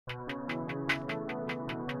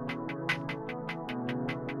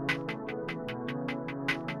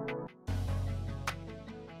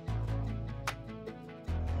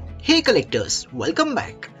Hey collectors, welcome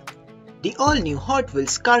back! The all-new Hot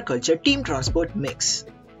Wheels Car Culture Team Transport Mix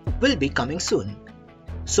will be coming soon.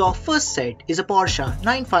 So our first set is a Porsche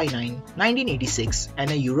 959 1986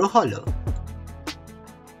 and a Euro Hauler.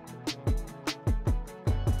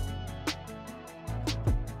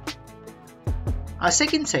 Our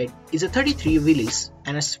second set is a 33 wheelies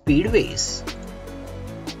and a Speedways.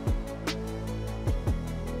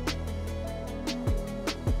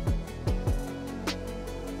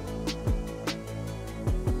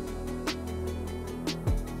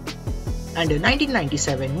 And a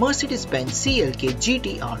 1997 Mercedes-Benz CLK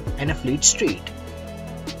GTR and a Fleet Street.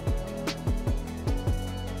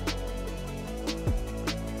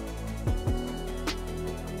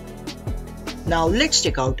 Now let's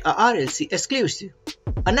check out a RLC exclusive,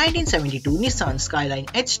 a 1972 Nissan Skyline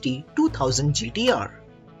HT 2000 GTR.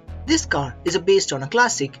 This car is based on a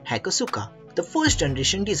classic Hakosuka, the first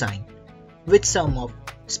generation design, with some of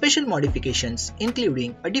special modifications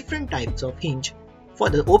including a different types of hinge for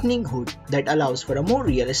the opening hood that allows for a more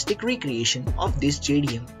realistic recreation of this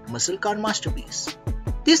JDM muscle car masterpiece.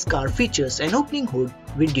 This car features an opening hood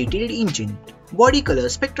with detailed engine, body color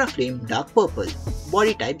Spectra Flame dark purple,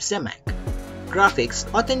 body type Zemac,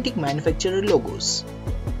 graphics authentic manufacturer logos,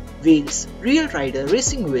 wheels Real Rider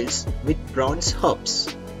racing wheels with bronze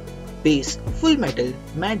hubs, base full metal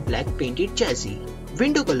matte black painted chassis,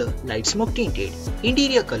 window color light smoke tinted,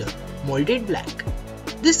 interior color molded black.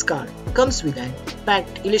 This car comes with an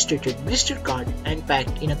packed illustrated blister card and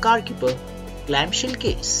packed in a car keeper clamshell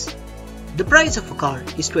case. The price of a car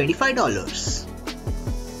is $25.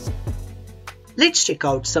 Let's check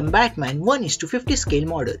out some Batman 1:50 scale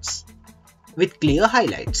models with clear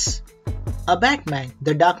highlights. A Batman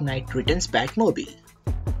The Dark Knight Returns Batmobile,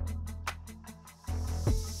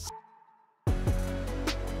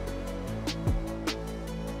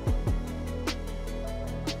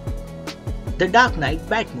 The Dark Knight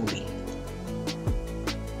Batmobile,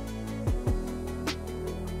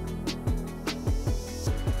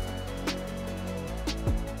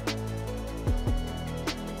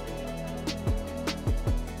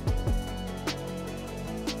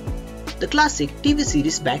 the classic TV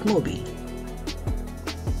series Batmobile,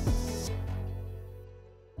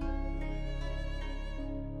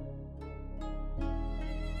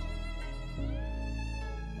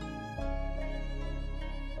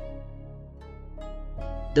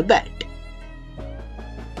 the Bat,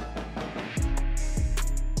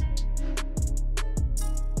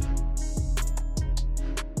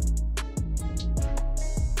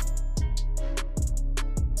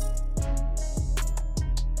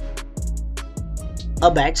 a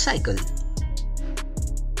Bat Cycle,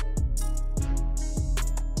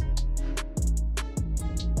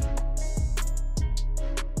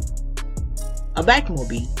 a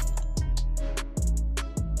Batmobile,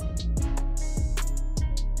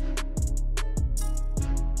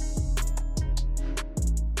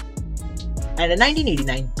 and a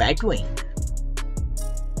 1989 Batwing.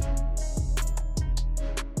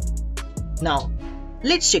 Now,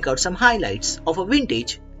 let's check out some highlights of a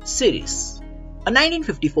vintage series. A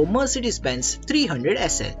 1954 Mercedes-Benz 300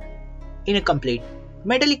 SL in a complete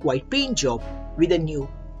metallic white paint job with a new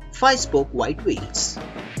 5-spoke white wheels.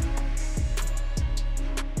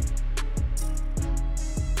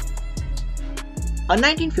 A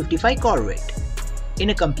 1955 Corvette in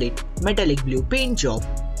a complete metallic blue paint job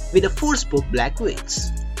with a 4-spoke black wheels.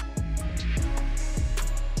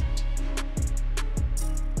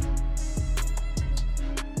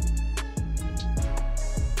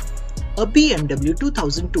 A BMW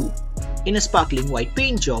 2002 in a sparkling white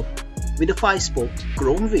paint job with a 5-spoke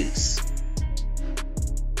chrome wheels.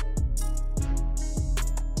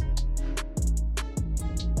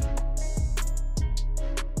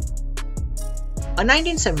 A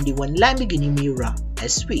 1971 Lamborghini Miura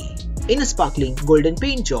SV in a sparkling golden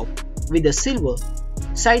paint job with a silver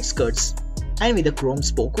side skirts and with a chrome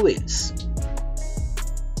spoke wheels.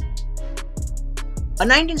 A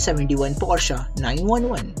 1971 Porsche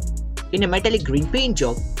 911 in a metallic green paint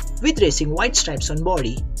job with racing white stripes on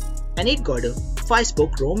body, and it got a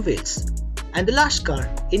 5-spoke chrome wheels. And the last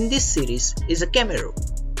car in this series is a Camaro,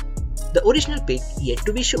 the original pic yet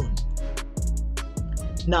to be shown.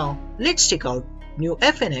 Now let's check out new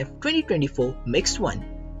FNF 2024 Mixed 1,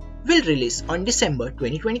 will release on December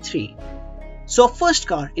 2023. So our first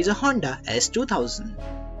car is a Honda S2000.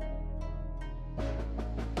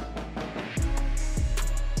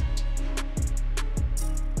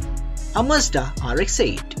 A Mazda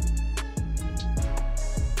RX-8,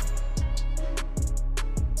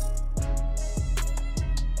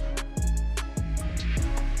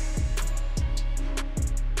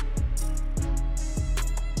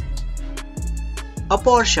 a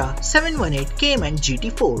Porsche 718 Cayman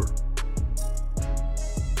GT4,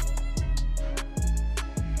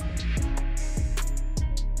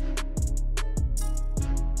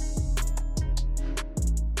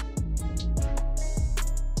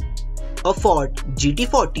 a Ford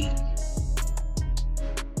GT40,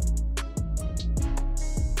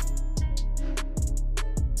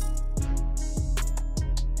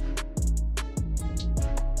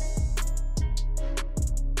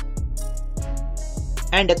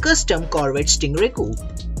 and a custom Corvette Stingray coupe.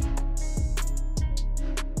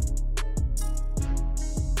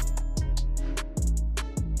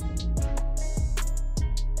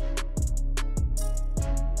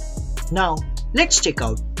 Now, let's check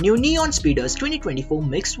out new Neon Speeders 2024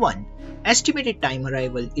 Mixed 1. Estimated time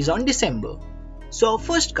arrival is on December. So our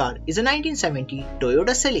first car is a 1970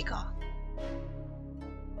 Toyota Celica.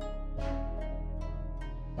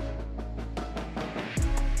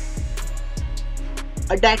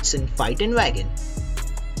 A Datsun Phaeton wagon,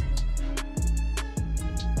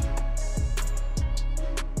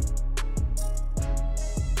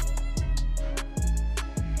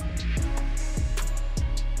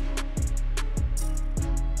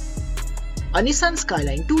 a Nissan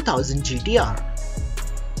Skyline 2000 GTR,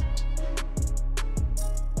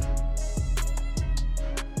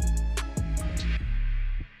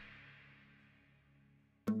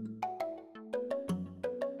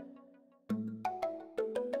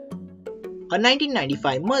 a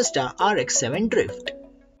 1995 Mazda RX-7 Drift,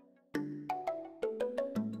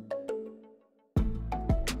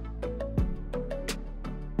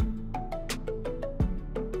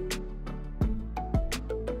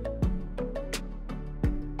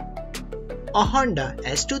 a Honda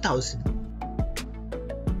S2000,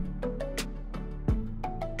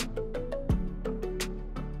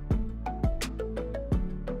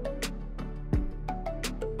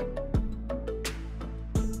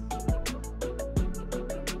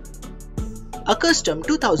 a custom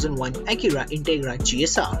 2001 Acura Integra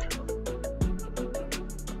GSR,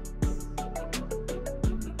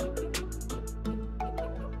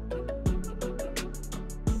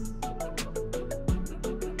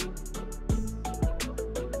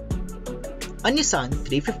 a Nissan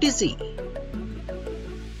 350Z,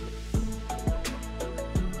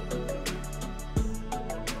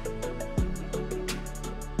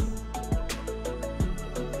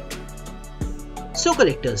 So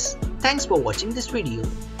collectors, thanks for watching this video.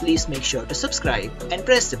 Please make sure to subscribe and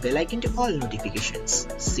press the bell icon to all notifications.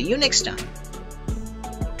 See you next time.